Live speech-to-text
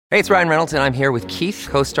Hey, it's Ryan Reynolds, and I'm here with Keith,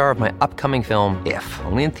 co-star of my upcoming film, If,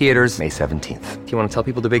 only in theaters May 17th. Do you want to tell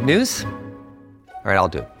people the big news? All right, I'll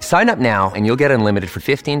do it. Sign up now and you'll get unlimited for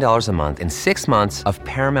 $15 a month and 6 months of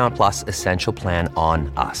Paramount Plus Essential Plan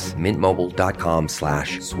on us.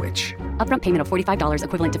 MintMobile.com/switch. Upfront payment of $45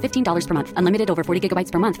 equivalent to $15 per month. Unlimited over 40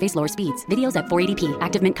 gigabytes per month. Face lower speeds. Videos at 480p.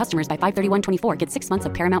 Active Mint customers by 531.24 get 6 months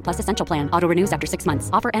of Paramount Plus Essential Plan. Auto renews after 6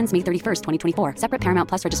 months. Offer ends May 31st, 2024. Separate Paramount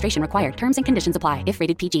Plus registration required. Terms and conditions apply if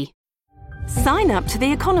rated PG. Sign up to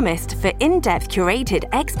The Economist for in-depth curated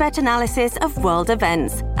expert analysis of world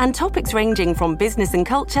events and topics ranging from business and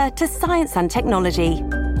culture to science and technology.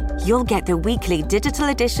 You'll get the weekly digital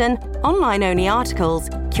edition, online-only articles,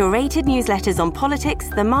 curated newsletters on politics,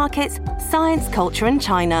 the markets, science, culture and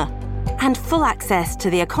China, and full access to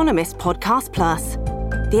The Economist Podcast Plus.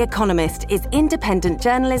 The Economist is independent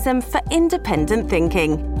journalism for independent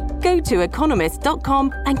thinking. Go to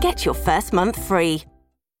economist.com and get your first month free.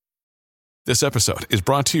 This episode is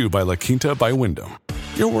brought to you by La Quinta by Wyndham.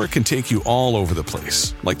 Your work can take you all over the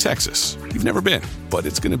place, like Texas. You've never been, but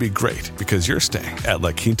it's going to be great because you're staying at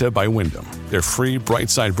La Quinta by Wyndham. Their free Bright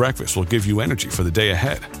Side breakfast will give you energy for the day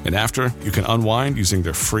ahead. And after, you can unwind using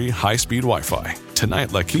their free high-speed Wi-Fi.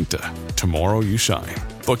 Tonight, La Quinta. Tomorrow, you shine.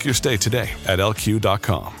 Book your stay today at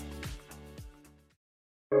lq.com.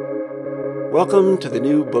 Welcome to the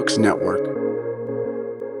New Books Network.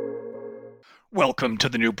 Welcome to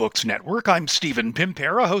the New Books Network. I'm Stephen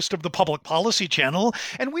Pimpera, host of the Public Policy Channel,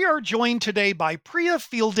 and we are joined today by Priya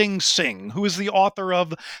Fielding-Singh, who is the author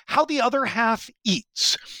of How the Other Half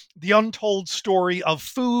Eats, the Untold Story of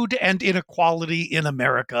Food and Inequality in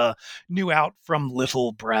America, new out from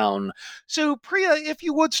Little Brown. So, Priya, if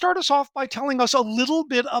you would start us off by telling us a little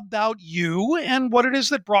bit about you and what it is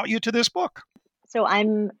that brought you to this book. So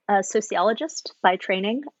I'm a sociologist by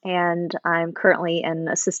training, and I'm currently an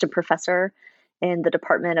assistant professor in the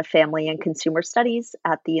Department of Family and Consumer Studies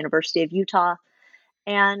at the University of Utah.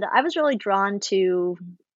 And I was really drawn to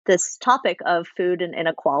this topic of food and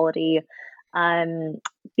inequality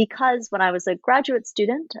because when I was a graduate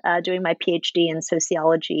student doing my PhD in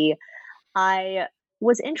sociology, I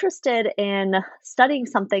was interested in studying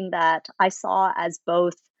something that I saw as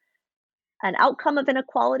both an outcome of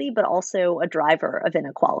inequality, but also a driver of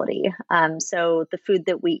inequality. So the food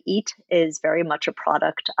that we eat is very much a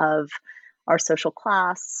product of our social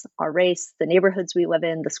class, our race, the neighborhoods we live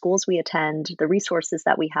in, the schools we attend, the resources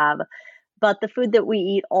that we have. But the food that we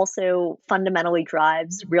eat also fundamentally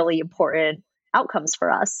drives really important outcomes for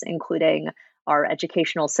us, including our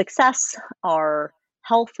educational success, our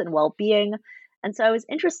health and well-being. And so I was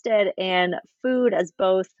interested in food as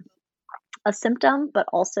both a symptom, but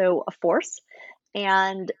also a force.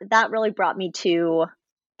 And that really brought me to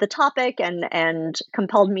the topic and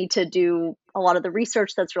compelled me to do a lot of the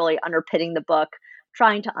research that's really underpinning the book,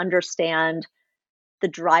 trying to understand the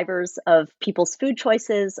drivers of people's food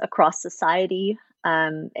choices across society.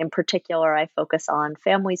 In particular, I focus on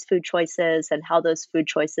families' food choices and how those food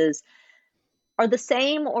choices are the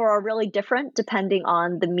same or are really different depending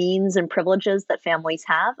on the means and privileges that families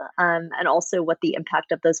have, and also what the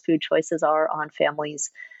impact of those food choices are on families'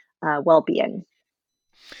 well-being.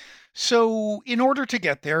 So in order to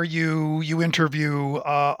get there, you interview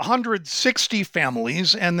 160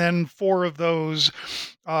 families, and then 4 of those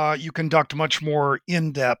you conduct much more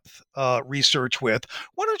in-depth research with.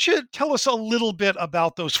 Why don't you tell us a little bit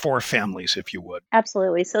about those 4 families, if you would?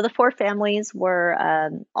 Absolutely. So the 4 families were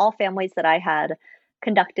all families that I had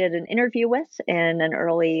conducted an interview with in an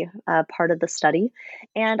early part of the study.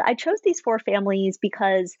 And I chose these 4 families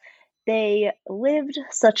because they lived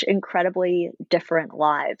such incredibly different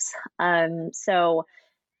lives. So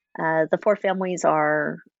the 4 families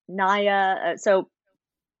are Naya. So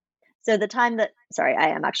the time that, sorry, I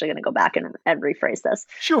am actually going to go back and rephrase this.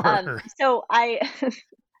 Sure.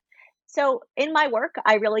 So in my work,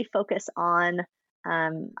 I really focus on, I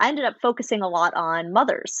ended up focusing a lot on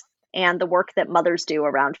mothers and the work that mothers do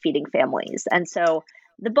around feeding families. And so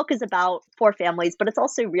the book is about 4 families, but it's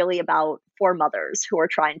also really about 4 mothers who are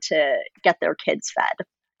trying to get their kids fed.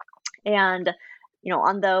 And, you know,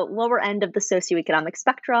 on the lower end of the socioeconomic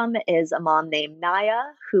spectrum is a mom named Naya,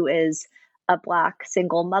 who is a Black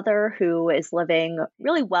single mother who is living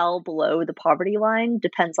really well below the poverty line,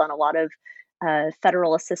 depends on a lot of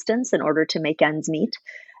federal assistance in order to make ends meet.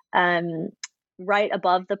 Right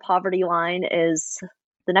above the poverty line is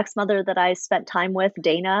the next mother that I spent time with,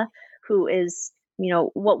 Dana, who is, you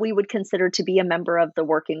know, what we would consider to be a member of the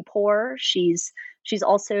working poor. She's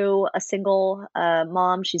also a single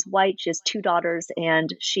mom. She's white. She has 2 daughters,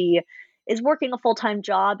 and she is working a full-time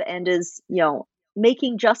job and is, you know,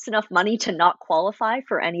 making just enough money to not qualify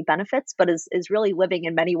for any benefits, but is really living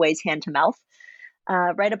in many ways hand to mouth.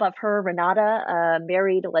 Right above her, Renata, a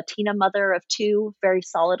married Latina mother of two, very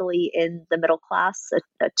solidly in the middle class,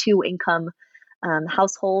 a two-income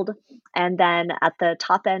household. And then at the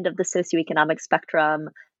top end of the socioeconomic spectrum,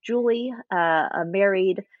 Julie, a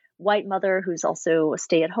married white mother who's also a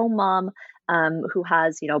stay-at-home mom, who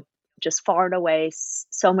has, just far and away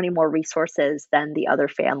so many more resources than the other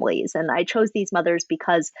families. And I chose these mothers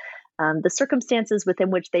because the circumstances within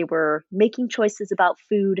which they were making choices about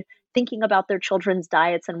food, thinking about their children's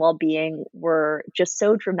diets and well-being were just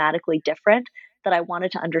so dramatically different that I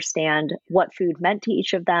wanted to understand what food meant to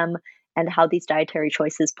each of them and how these dietary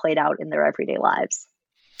choices played out in their everyday lives.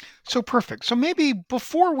 So perfect. So maybe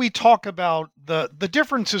before we talk about the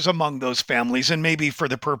differences among those families, and maybe for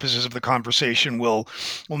the purposes of the conversation, we'll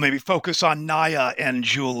maybe focus on Naya and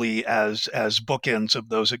Julie as bookends of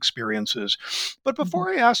those experiences. But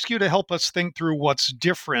before I ask you to help us think through what's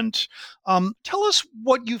different, tell us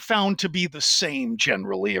what you found to be the same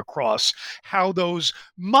generally across how those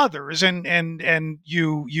mothers and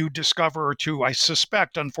you discover, to I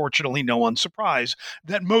suspect, unfortunately, no one's surprise,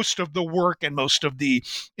 that most of the work and most of the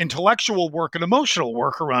intellectual work and emotional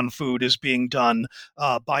work around food is being done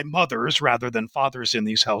by mothers rather than fathers in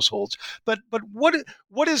these households. But what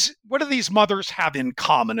do these mothers have in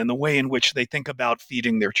common in the way in which they think about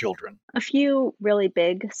feeding their children? A few really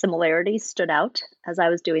big similarities stood out as I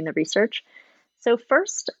was doing the research. So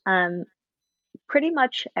first, pretty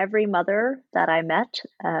much every mother that I met,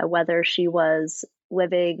 whether she was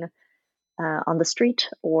living on the street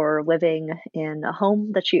or living in a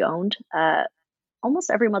home that she owned,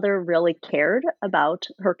 almost every mother really cared about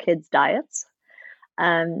her kids' diets,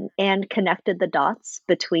 and connected the dots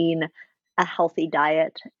between a healthy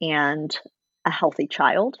diet and a healthy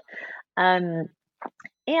child. And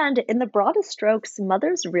in the broadest strokes,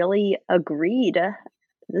 mothers really agreed.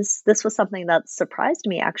 This was something that surprised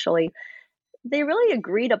me, actually. They really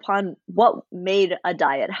agreed upon what made a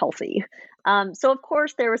diet healthy. So of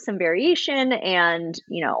course there was some variation, and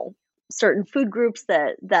certain food groups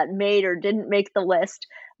that made or didn't make the list.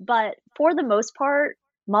 But for the most part,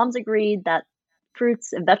 moms agreed that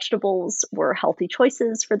fruits and vegetables were healthy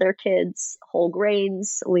choices for their kids, whole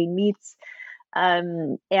grains, lean meats,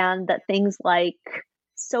 and that things like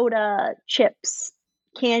soda, chips,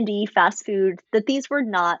 candy, fast food, that these were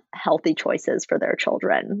not healthy choices for their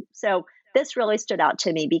children. So this really stood out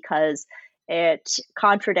to me because it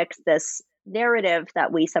contradicts this narrative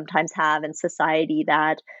that we sometimes have in society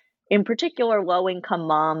that, in particular, low-income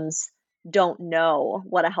moms don't know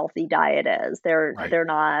what a healthy diet is. They're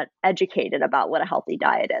not educated about what a healthy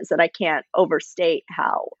diet is. And I can't overstate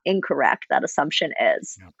how incorrect that assumption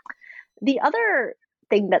is. Yeah. The other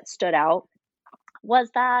thing that stood out was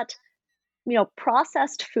that,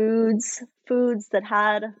 processed foods that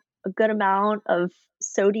had a good amount of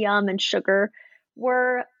sodium and sugar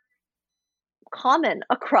were common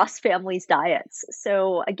across families' diets.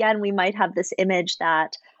 So again, we might have this image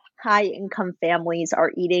that high-income families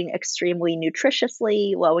are eating extremely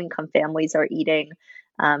nutritiously, low-income families are eating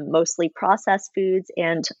mostly processed foods.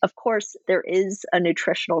 And of course, there is a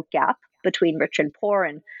nutritional gap between rich and poor.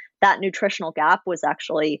 And that nutritional gap was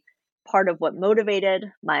actually part of what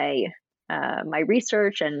motivated my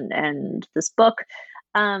research and this book.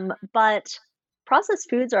 But processed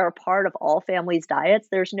foods are a part of all families' diets.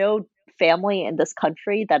 There's no family in this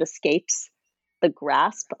country that escapes the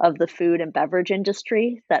grasp of the food and beverage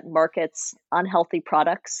industry that markets unhealthy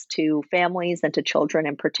products to families and to children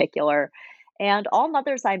in particular. And all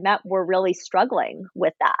mothers I met were really struggling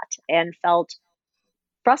with that and felt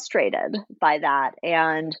frustrated by that,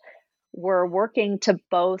 and were working to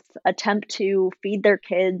both attempt to feed their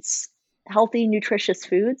kids healthy, nutritious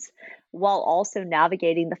foods while also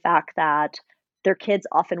navigating the fact that their kids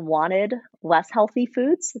often wanted less healthy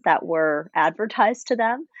foods that were advertised to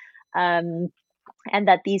them. And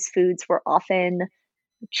that these foods were often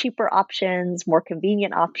cheaper options, more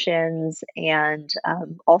convenient options, and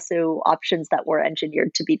also options that were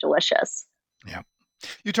engineered to be delicious. Yeah.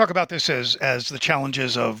 You talk about this as the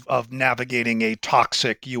challenges of navigating a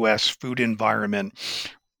toxic U.S. food environment.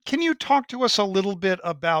 Can you talk to us a little bit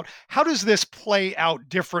about how does this play out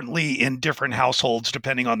differently in different households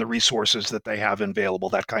depending on the resources that they have available,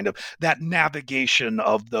 that navigation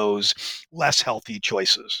of those less healthy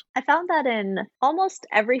choices? I found that in almost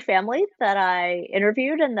every family that I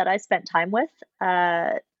interviewed and that I spent time with,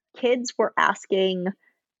 kids were asking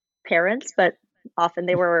parents, but often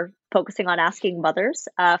they were focusing on asking mothers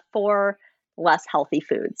for less healthy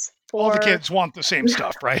foods. All the kids want the same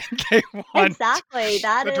stuff, right? They want exactly.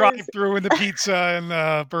 That the is drive-through and the pizza and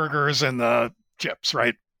the burgers and the chips,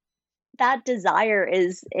 right? That desire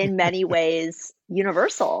is in many ways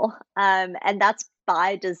universal. And that's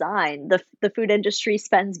by design. The food industry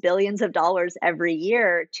spends billions of dollars every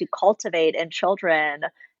year to cultivate in children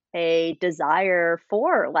a desire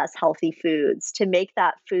for less healthy foods, to make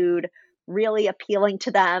that food really appealing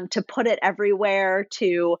to them, to put it everywhere,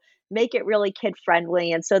 to make it really kid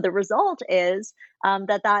friendly. And so the result is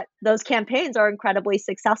that those campaigns are incredibly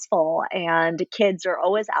successful, and kids are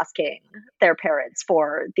always asking their parents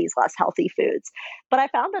for these less healthy foods. But I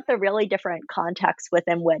found that the really different contexts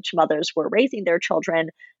within which mothers were raising their children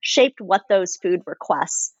shaped what those food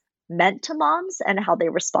requests meant to moms and how they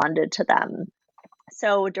responded to them.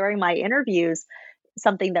 So during my interviews,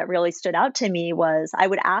 something that really stood out to me was I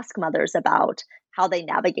would ask mothers about how they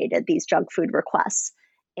navigated these junk food requests.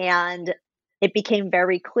 And it became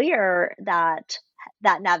very clear that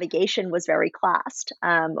that navigation was very classed,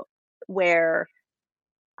 where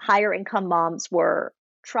higher income moms were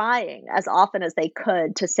trying as often as they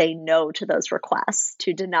could to say no to those requests,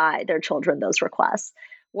 to deny their children those requests.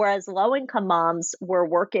 Whereas low income moms were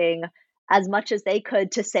working as much as they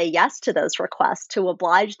could to say yes to those requests, to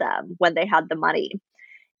oblige them when they had the money.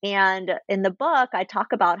 And in the book, I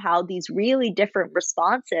talk about how these really different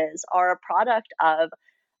responses are a product of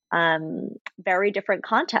very different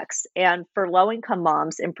contexts. And for low income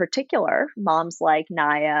moms in particular, moms like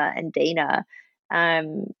Naya and Dana,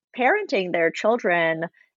 parenting their children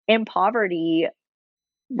in poverty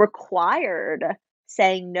required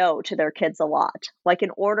saying no to their kids a lot. Like,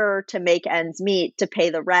 in order to make ends meet, to pay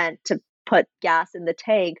the rent, to put gas in the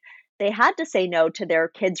tank, they had to say no to their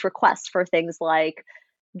kids' requests for things like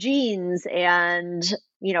jeans and,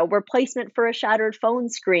 replacement for a shattered phone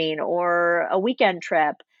screen or a weekend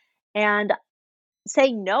trip. And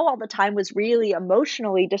saying no all the time was really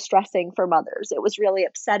emotionally distressing for mothers. It was really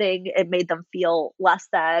upsetting. It made them feel less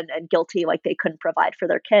than and guilty, like they couldn't provide for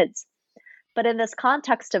their kids. But in this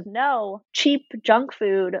context of no, cheap junk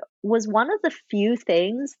food was one of the few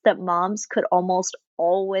things that moms could almost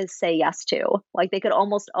always say yes to. Like, they could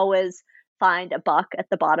almost always find a buck at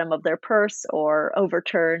the bottom of their purse or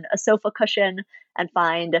overturn a sofa cushion and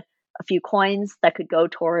find a few coins that could go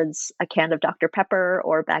towards a can of Dr. Pepper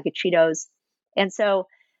or a bag of Cheetos. And so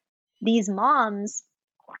these moms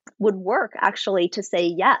would work actually to say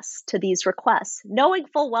yes to these requests, knowing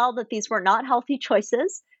full well that these were not healthy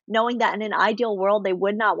choices, knowing that in an ideal world, they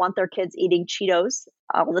would not want their kids eating Cheetos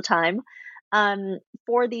all the time.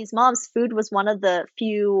 For these moms, food was one of the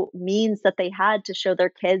few means that they had to show their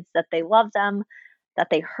kids that they loved them, that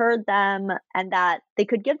they heard them, and that they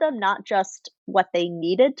could give them not just what they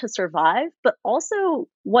needed to survive, but also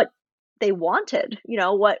what they wanted,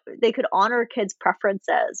 what they could honor kids'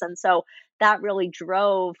 preferences. And so that really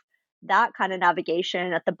drove that kind of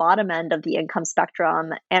navigation at the bottom end of the income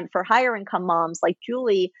spectrum. And for higher income moms like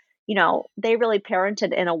Julie, they really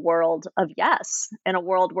parented in a world of yes, in a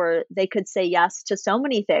world where they could say yes to so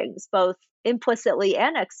many things, both implicitly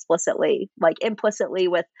and explicitly, like implicitly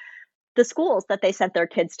with the schools that they sent their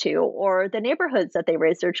kids to or the neighborhoods that they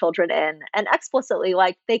raised their children in, and explicitly,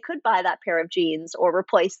 like, they could buy that pair of jeans or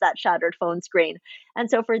replace that shattered phone screen. And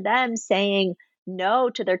so for them, saying no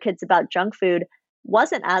to their kids about junk food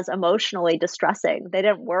wasn't as emotionally distressing. They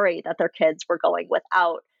didn't worry that their kids were going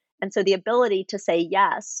without. And so the ability to say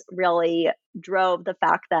yes really drove the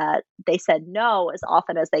fact that they said no as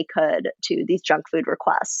often as they could to these junk food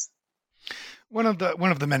requests. One of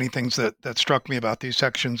the many things that struck me about these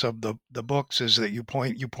sections of the books is that you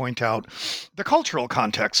point out the cultural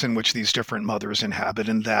context in which these different mothers inhabit,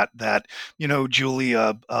 and that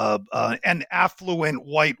Julia, an affluent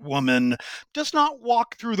white woman, does not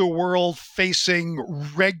walk through the world facing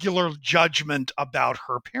regular judgment about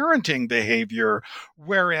her parenting behavior,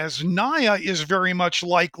 whereas Naya is very much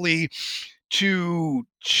likely to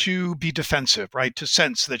be defensive, right? To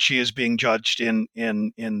sense that she is being judged in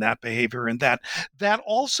that behavior, and that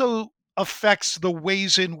also affects the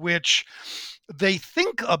ways in which they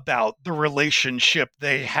think about the relationship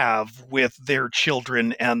they have with their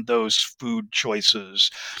children and those food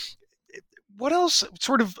choices. What else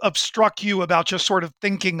sort of struck you about just sort of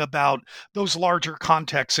thinking about those larger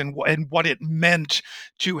contexts and what it meant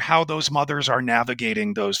to how those mothers are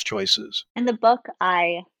navigating those choices? In the book,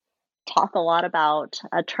 I talk a lot about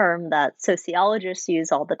a term that sociologists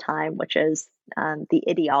use all the time, which is the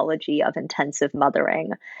ideology of intensive mothering.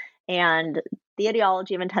 And the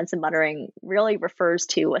ideology of intensive mothering really refers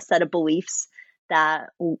to a set of beliefs that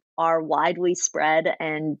are widely spread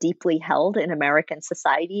and deeply held in American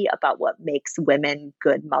society about what makes women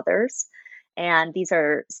good mothers. And these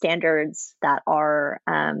are standards that are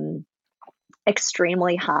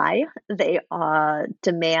extremely high. They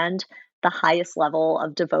demand the highest level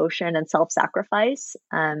of devotion and self-sacrifice.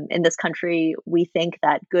 In this country, we think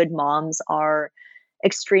that good moms are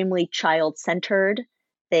extremely child-centered.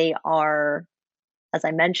 They are, as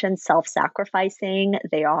I mentioned, self-sacrificing.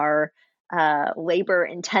 They are labor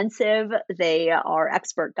intensive. They are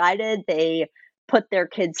expert guided. They put their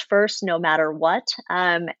kids first no matter what.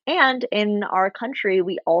 And in our country,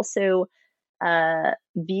 we also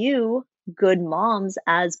view good moms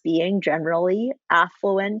as being generally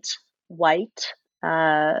affluent, white,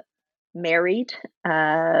 married,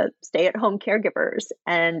 stay-at-home caregivers.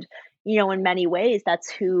 And, in many ways, that's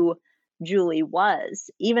who Julie was.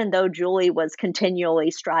 Even though Julie was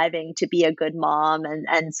continually striving to be a good mom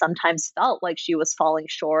and sometimes felt like she was falling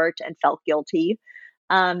short and felt guilty,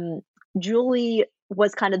 Julie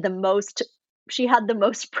was kind of she had the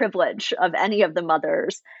most privilege of any of the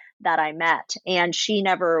mothers that I met. And she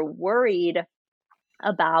never worried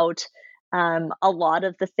about a lot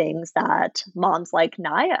of the things that moms like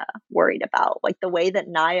Naya worried about. Like the way that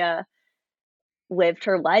Naya lived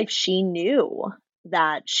her life, she knew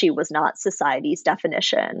that she was not society's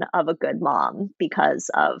definition of a good mom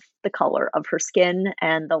because of the color of her skin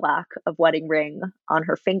and the lack of wedding ring on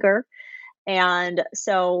her finger. And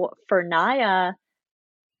so for Naya,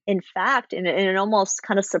 in fact, in an almost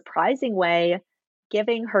kind of surprising way,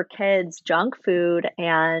 giving her kids junk food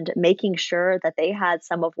and making sure that they had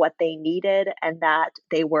some of what they needed and that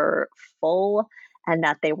they were full and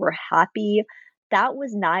that they were happy, that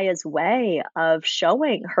was Naya's way of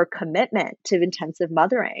showing her commitment to intensive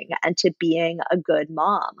mothering and to being a good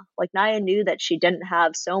mom. Like Naya knew that she didn't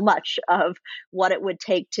have so much of what it would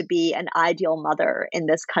take to be an ideal mother in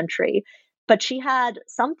this country, but she had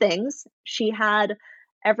some things. She had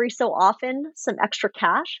every so often some extra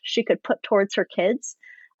cash she could put towards her kids.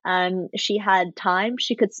 She had time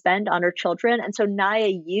she could spend on her children. And so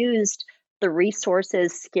Naya used the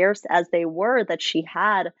resources, scarce as they were, that she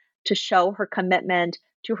had to show her commitment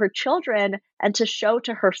to her children and to show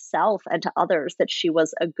to herself and to others that she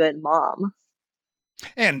was a good mom.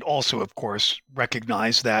 And also, of course,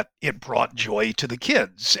 recognize that it brought joy to the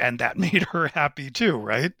kids and that made her happy too,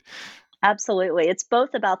 right? Absolutely. It's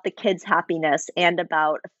both about the kids' happiness and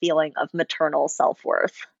about a feeling of maternal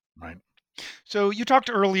self-worth. Right. So you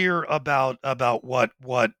talked earlier about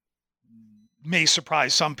what may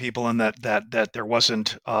surprise some people, and that there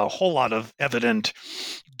wasn't a whole lot of evident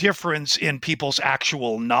difference in people's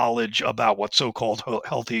actual knowledge about what so-called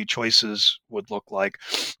healthy choices would look like.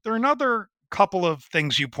 There are another couple of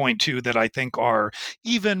things you point to that I think are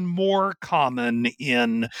even more common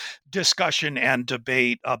in discussion and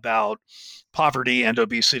debate about poverty and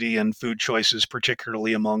obesity and food choices,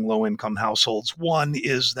 particularly among low-income households. One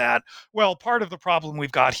is that, well, part of the problem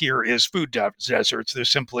we've got here is food deserts. There's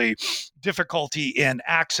simply difficulty in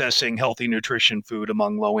accessing healthy nutrition food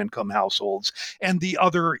among low-income households. And the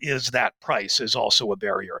other is that price is also a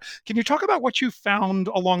barrier. Can you talk about what you found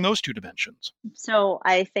along those two dimensions? So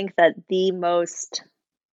I think that the most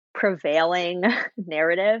prevailing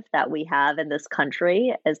narrative that we have in this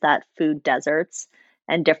country is that food deserts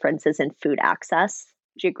and differences in food access,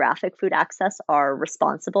 geographic food access, are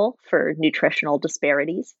responsible for nutritional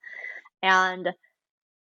disparities. And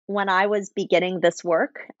when I was beginning this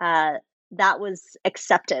work, that was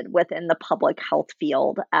accepted within the public health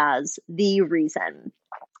field as the reason.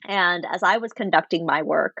 And as I was conducting my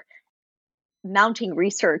work, mounting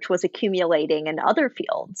research was accumulating in other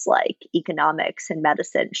fields like economics and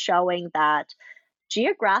medicine, showing that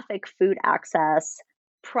geographic food access,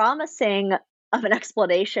 promising of an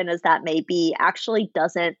explanation as that may be, actually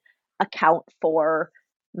doesn't account for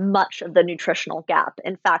much of the nutritional gap.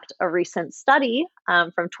 In fact, a recent study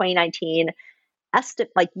from 2019,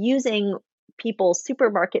 using people's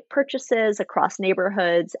supermarket purchases across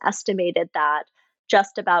neighborhoods, estimated that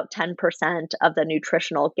just about 10% of the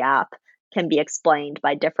nutritional gap can be explained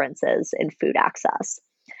by differences in food access.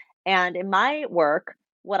 And in my work,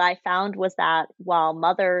 what I found was that while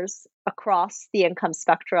mothers across the income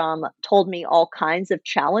spectrum told me all kinds of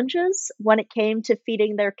challenges when it came to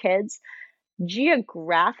feeding their kids,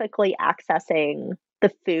 geographically accessing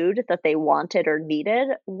the food that they wanted or needed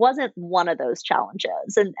wasn't one of those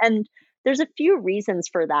challenges. And there's a few reasons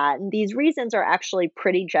for that. And these reasons are actually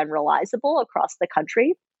pretty generalizable across the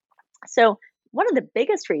country. So one of the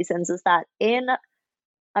biggest reasons is that in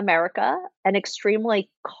America, an extremely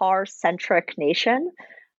car-centric nation,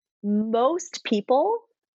 most people,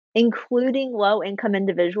 including low-income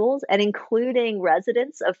individuals and including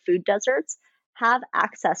residents of food deserts, have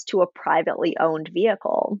access to a privately owned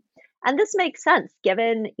vehicle. And this makes sense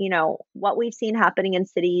given, what we've seen happening in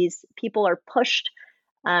cities. People are pushed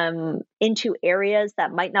into areas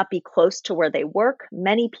that might not be close to where they work.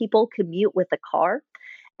 Many people commute with a car.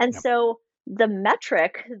 And Yep. so the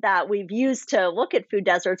metric that we've used to look at food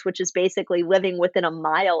deserts, which is basically living within a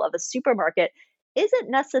mile of a supermarket, isn't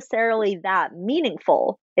necessarily that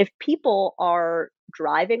meaningful. If people are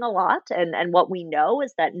driving a lot, and what we know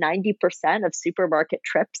is that 90% of supermarket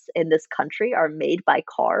trips in this country are made by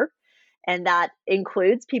car, and that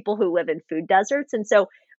includes people who live in food deserts. And so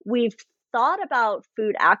we've thought about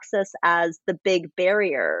food access as the big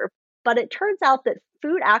barrier, but it turns out that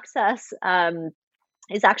food access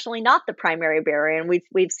is actually not the primary barrier. And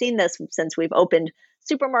we've seen this since we've opened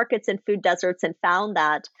supermarkets in food deserts and found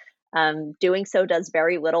that doing so does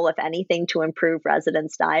very little, if anything, to improve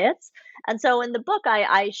residents' diets. And so in the book,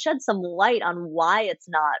 I shed some light on why it's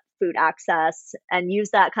not food access and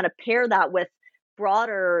use that, kind of pair that with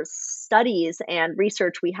broader studies and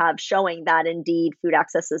research we have showing that indeed food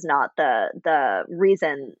access is not the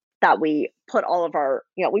reason that we put all of our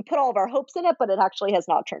hopes in it, but it actually has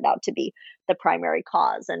not turned out to be the primary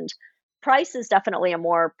cause. And price is definitely a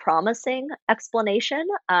more promising explanation.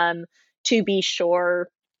 To be sure,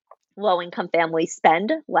 low-income families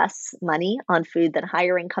spend less money on food than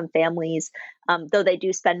higher-income families, though they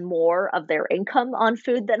do spend more of their income on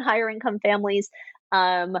food than higher-income families.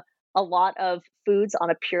 A lot of foods on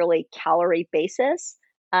a purely calorie basis,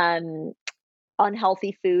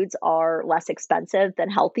 unhealthy foods are less expensive than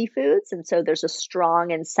healthy foods. And so there's a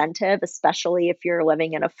strong incentive, especially if you're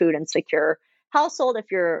living in a food insecure household, if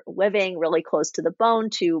you're living really close to the bone,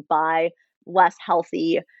 to buy less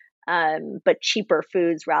healthy but cheaper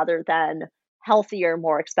foods rather than healthier,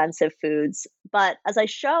 more expensive foods. But as I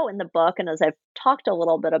show in the book, and as I've talked a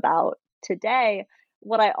little bit about today,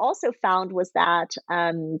 what I also found was that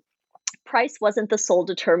price wasn't the sole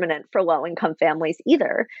determinant for low-income families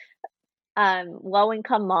either.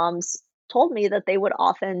 Low-income moms told me that they would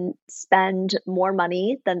often spend more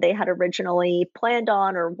money than they had originally planned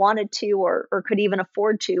on or wanted to, or could even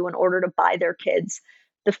afford to, in order to buy their kids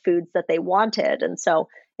the foods that they wanted. And so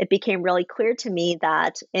it became really clear to me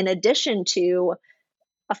that in addition to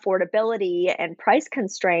affordability and price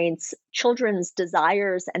constraints, children's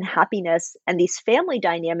desires and happiness and these family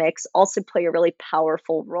dynamics also play a really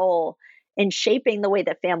powerful role in shaping the way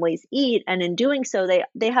that families eat. And in doing so,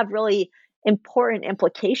 they have really important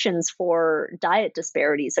implications for diet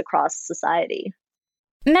disparities across society.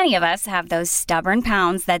 Many of us have those stubborn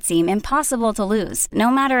pounds that seem impossible to lose, no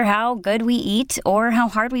matter how good we eat or how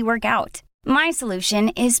hard we work out. My solution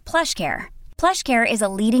is PlushCare. PlushCare is a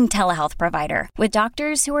leading telehealth provider with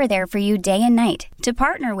doctors who are there for you day and night to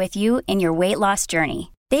partner with you in your weight loss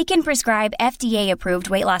journey. They can prescribe FDA-approved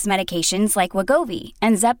weight loss medications like Wegovy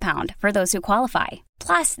and Zepbound for those who qualify.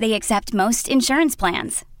 Plus, they accept most insurance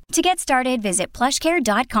plans. To get started, visit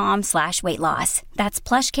plushcare.com/weightloss. That's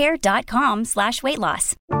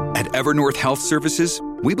plushcare.com/weightloss. At Evernorth Health Services,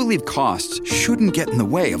 we believe costs shouldn't get in the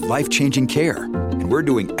way of life-changing care, and we're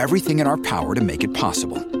doing everything in our power to make it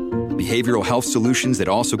possible. Behavioral health solutions that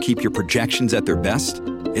also keep your projections at their best?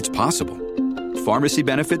 It's possible. Pharmacy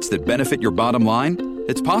benefits that benefit your bottom line?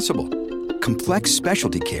 It's possible. Complex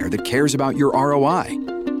specialty care that cares about your ROI?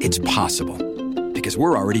 It's possible. Because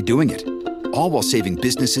we're already doing it. All while saving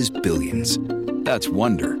businesses billions. That's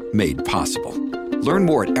Wonder made possible. Learn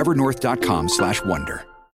more at evernorth.com/wonder.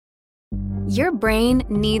 Your brain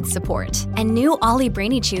needs support, and new Ollie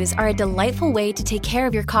Brainy Chews are a delightful way to take care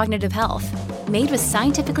of your cognitive health. Made with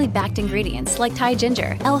scientifically backed ingredients like Thai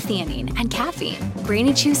ginger, L-theanine, and caffeine,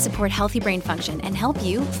 Brainy Chews support healthy brain function and help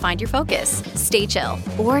you find your focus, stay chill,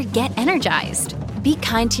 or get energized. Be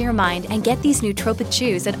kind to your mind and get these nootropic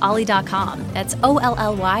chews at ollie.com. That's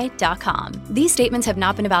OLLY.com. These statements have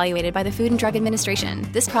not been evaluated by the Food and Drug Administration.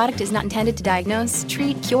 This product is not intended to diagnose,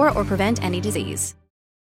 treat, cure, or prevent any disease.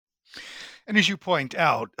 And as you point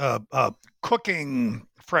out, cooking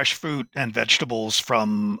fresh fruit and vegetables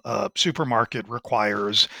from a supermarket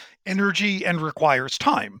requires energy and requires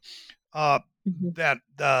time. That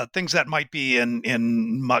things that might be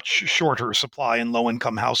in much shorter supply in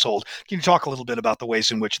low-income household. Can you talk a little bit about the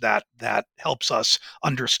ways in which that helps us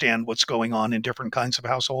understand what's going on in different kinds of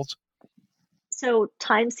households? So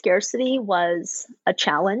time scarcity was a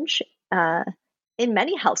challenge in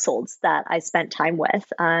many households that I spent time with.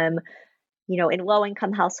 In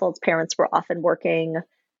low-income households, parents were often working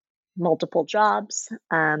multiple jobs.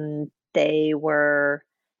 They were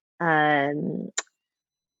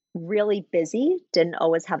really busy, didn't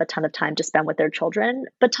always have a ton of time to spend with their children.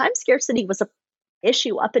 But time scarcity was an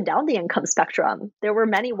issue up and down the income spectrum. There were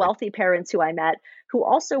many wealthy parents who I met who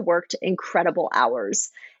also worked incredible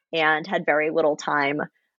hours and had very little time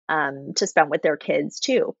to spend with their kids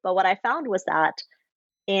too. But what I found was that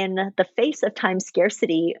in the face of time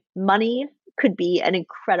scarcity, money could be an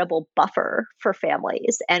incredible buffer for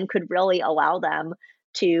families and could really allow them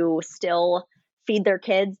to still feed their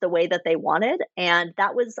kids the way that they wanted. And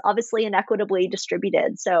that was obviously inequitably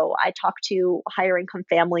distributed. So I talked to higher income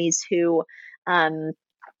families who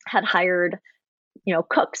had hired,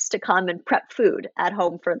 cooks to come and prep food at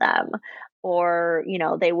home for them. Or,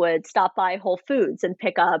 they would stop by Whole Foods and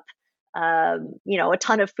pick up, a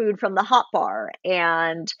ton of food from the hot bar.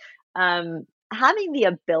 And having the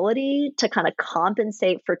ability to kind of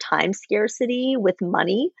compensate for time scarcity with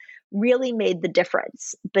money really made the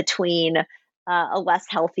difference between a less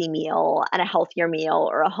healthy meal and a healthier meal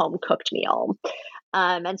or a home cooked meal.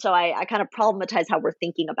 And so I kind of problematize how we're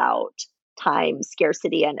thinking about time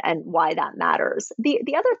scarcity and why that matters.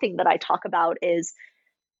 The other thing that I talk about is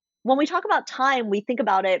when we talk about time, we think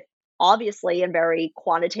about it obviously in very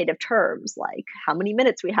quantitative terms, like how many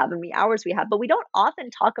minutes we have, how many hours we have, but we don't often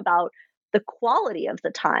talk about the quality of the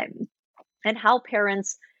time and how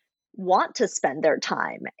parents want to spend their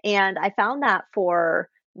time. And I found that for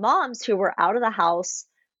moms who were out of the house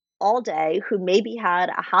all day, who maybe had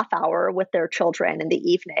a half hour with their children in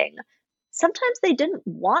the evening, sometimes they didn't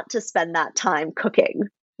want to spend that time cooking,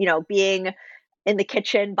 being in the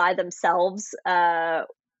kitchen by themselves,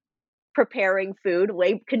 preparing food,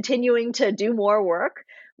 continuing to do more work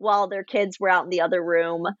while their kids were out in the other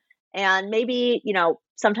room. And maybe,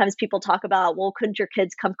 sometimes people talk about, well, couldn't your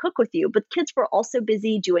kids come cook with you? But kids were also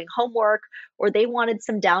busy doing homework or they wanted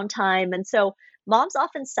some downtime. And so moms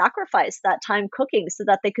often sacrificed that time cooking so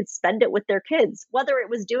that they could spend it with their kids, whether it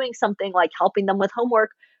was doing something like helping them with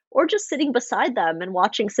homework or just sitting beside them and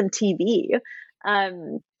watching some TV.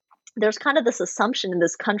 There's kind of this assumption in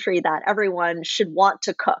this country that everyone should want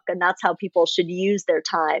to cook and that's how people should use their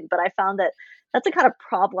time. But I found that that's a kind of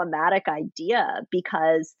problematic idea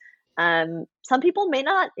because some people may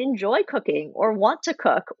not enjoy cooking or want to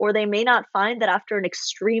cook, or they may not find that after an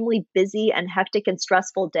extremely busy and hectic and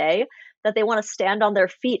stressful day that they want to stand on their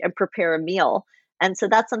feet and prepare a meal. And so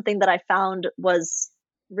that's something that I found was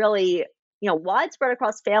really widespread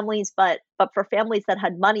across families, but for families that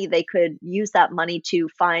had money, they could use that money to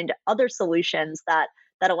find other solutions that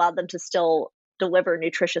allowed them to still deliver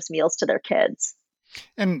nutritious meals to their kids.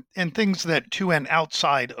 And things that to an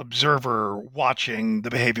outside observer watching the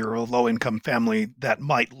behavior of a low-income family that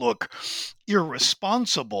might look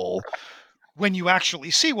irresponsible, when you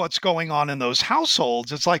actually see what's going on in those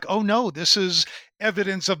households, it's like, oh no, this is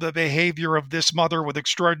evidence of the behavior of this mother with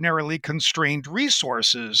extraordinarily constrained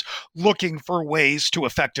resources looking for ways to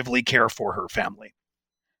effectively care for her family.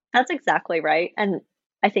 That's exactly right. And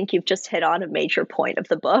I think you've just hit on a major point of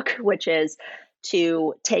the book, which is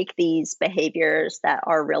to take these behaviors that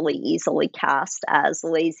are really easily cast as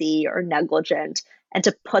lazy or negligent and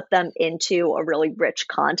to put them into a really rich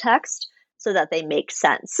context so that they make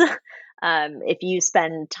sense. If you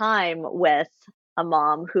spend time with a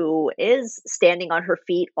mom who is standing on her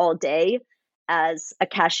feet all day as a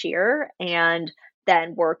cashier and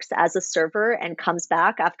then works as a server and comes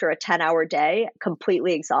back after a 10-hour day,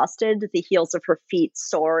 completely exhausted, the heels of her feet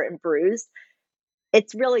sore and bruised,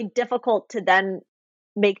 it's really difficult to then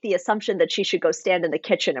make the assumption that she should go stand in the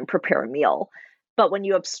kitchen and prepare a meal. But when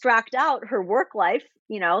you abstract out her work life,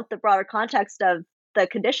 the broader context of the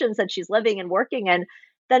conditions that she's living and working in,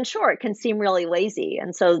 then sure, it can seem really lazy.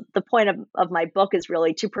 And so the point of my book is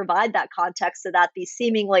really to provide that context so that these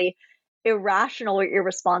seemingly irrational or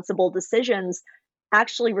irresponsible decisions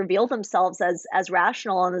actually reveal themselves as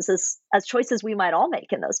rational and as choices we might all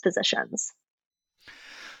make in those positions.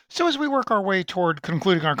 So as we work our way toward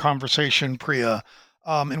concluding our conversation, Priya,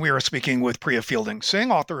 and we are speaking with Priya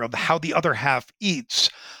Fielding-Singh, author of How the Other Half Eats,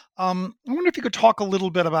 I wonder if you could talk a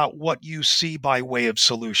little bit about what you see by way of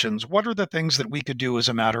solutions. What are the things that we could do as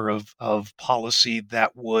a matter of policy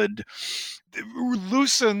that would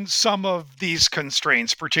loosen some of these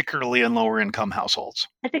constraints, particularly in lower income households?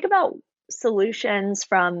 I think about solutions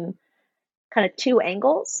from kind of two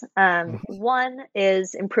angles. One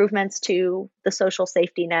is improvements to the social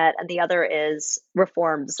safety net, and the other is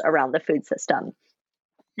reforms around the food system.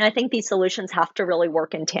 And I think these solutions have to really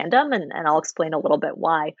work in tandem, and I'll explain a little bit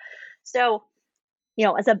why. So,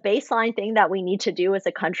 as a baseline thing that we need to do as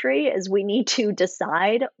a country is we need to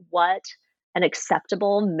decide what an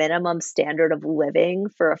acceptable minimum standard of living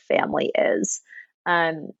for a family is.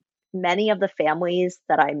 Many of the families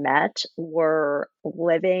that I met were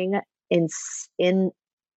living in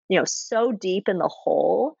so deep in the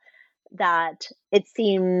hole that it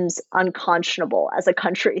seems unconscionable as a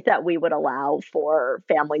country that we would allow for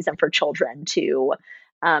families and for children to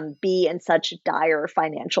be in such dire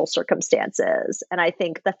financial circumstances. And I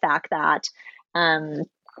think the fact that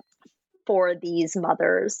for these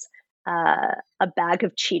mothers, a bag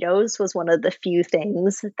of Cheetos was one of the few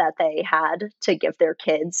things that they had to give their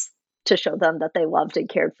kids to show them that they loved and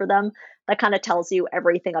cared for them. That kind of tells you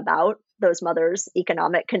everything about those mothers'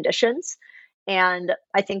 economic conditions. And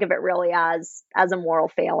I think of it really as a moral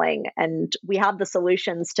failing, and we have the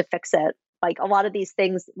solutions to fix it. Like a lot of these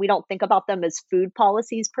things, we don't think about them as food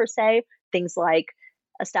policies per se, things like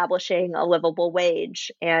establishing a livable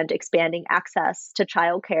wage and expanding access to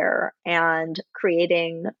childcare and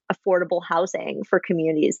creating affordable housing for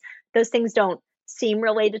communities. Those things don't seem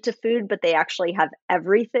related to food, but they actually have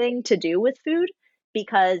everything to do with food,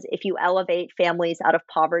 because if you elevate families out of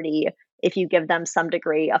poverty, if you give them some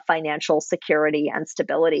degree of financial security and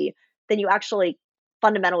stability, then you actually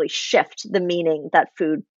fundamentally shift the meaning that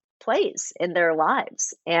food plays in their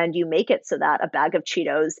lives. And you make it so that a bag of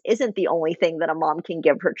Cheetos isn't the only thing that a mom can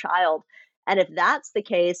give her child. And if that's the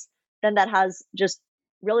case, then that has just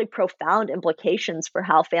really profound implications for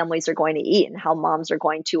how families are going to eat and how moms are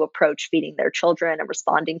going to approach feeding their children and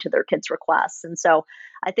responding to their kids' requests. And so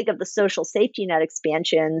I think of the social safety net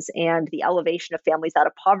expansions and the elevation of families out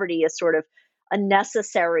of poverty as sort of a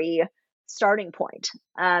necessary starting point.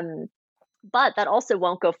 But that also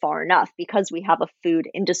won't go far enough, because we have a food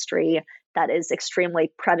industry that is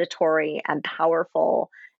extremely predatory and powerful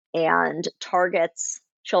and targets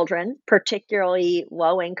children, particularly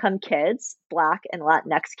low-income kids, Black and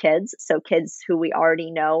Latinx kids, so kids who we already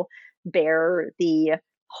know bear the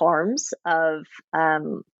harms of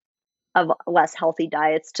less healthy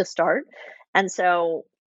diets to start. And so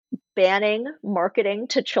banning marketing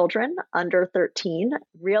to children under 13,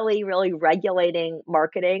 really, really regulating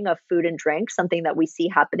marketing of food and drink, something that we see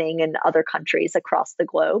happening in other countries across the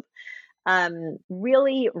globe,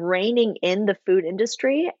 really reining in the food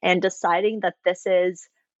industry and deciding that this is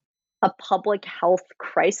a public health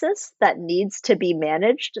crisis that needs to be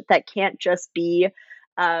managed, that can't just be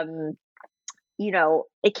it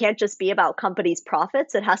can't just be about companies'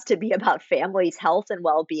 profits. It has to be about families' health and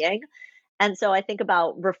well-being. And so I think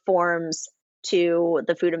about reforms to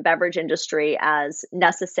the food and beverage industry as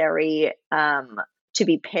necessary to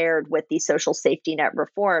be paired with these social safety net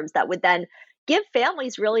reforms that would then give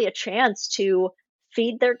families really a chance to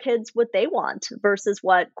feed their kids what they want versus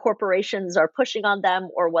what corporations are pushing on them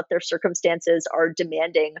or what their circumstances are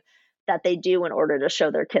demanding that they do in order to show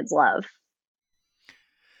their kids love.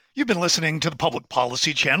 You've been listening to the Public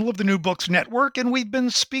Policy Channel of the New Books Network, and we've been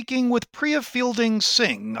speaking with Priya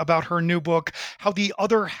Fielding-Singh about her new book, How the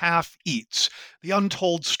Other Half Eats, the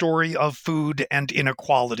Untold Story of Food and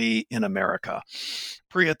Inequality in America.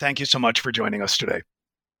 Priya, thank you so much for joining us today.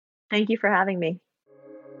 Thank you for having me.